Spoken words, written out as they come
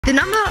The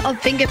number of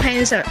finger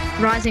painters are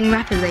rising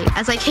rapidly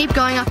as they keep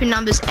going up in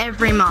numbers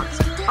every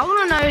month. I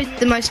want to know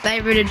the most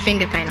favoured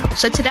finger painter.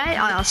 So today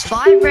I asked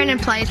 5 random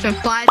players from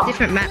 5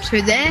 different maps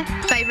who their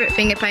favourite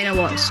finger painter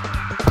was.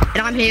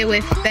 And I'm here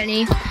with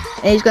Benny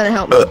and he's going to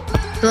help me.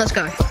 So let's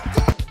go.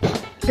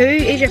 Who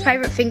is your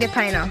favourite finger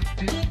painter?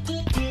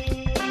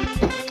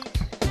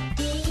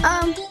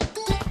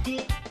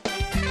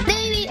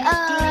 Maybe,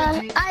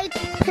 I'd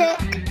pick,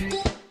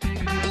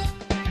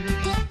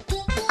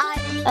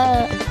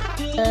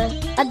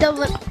 I don't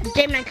want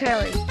J-Man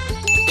Curly.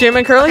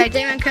 J-Man Curly? Okay,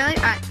 J-Man Curly?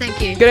 Alright,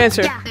 thank you. Good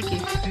answer. Yeah. Thank you.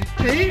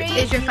 Who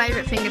is your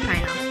favourite finger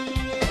painter?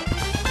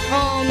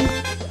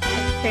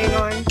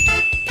 K9.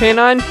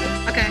 K9?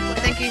 Okay,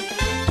 thank you.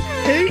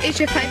 Who is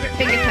your favourite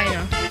finger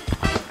painter?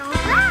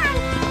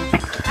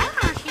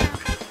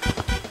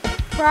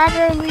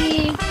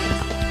 probably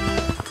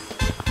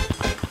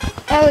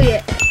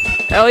Elliot.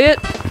 Elliot?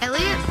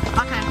 Elliot?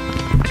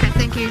 Okay,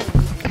 thank you.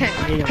 Okay,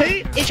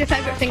 who is your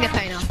favourite finger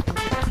painter?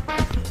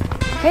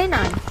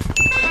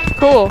 K9.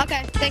 Cool.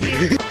 Okay, thank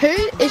you.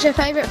 Who is your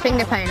favourite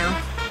finger painter?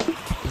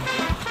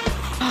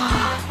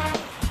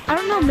 I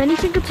don't know many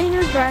finger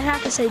painters, but I'd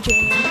have to say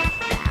J-Man.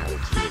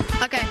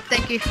 Okay,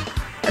 thank you.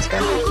 Let's go.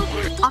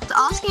 After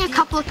asking a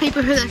couple of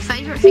people who their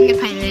favourite finger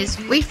painter is,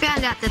 we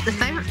found out that the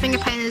favourite finger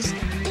painters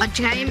are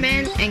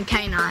J-Man and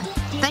K9.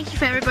 Thank you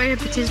for everybody who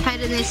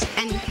participated in this,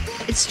 and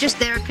it's just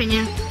their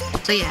opinion.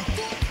 So yeah,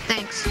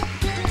 thanks.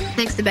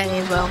 Thanks to Benny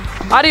as well.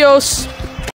 Adios.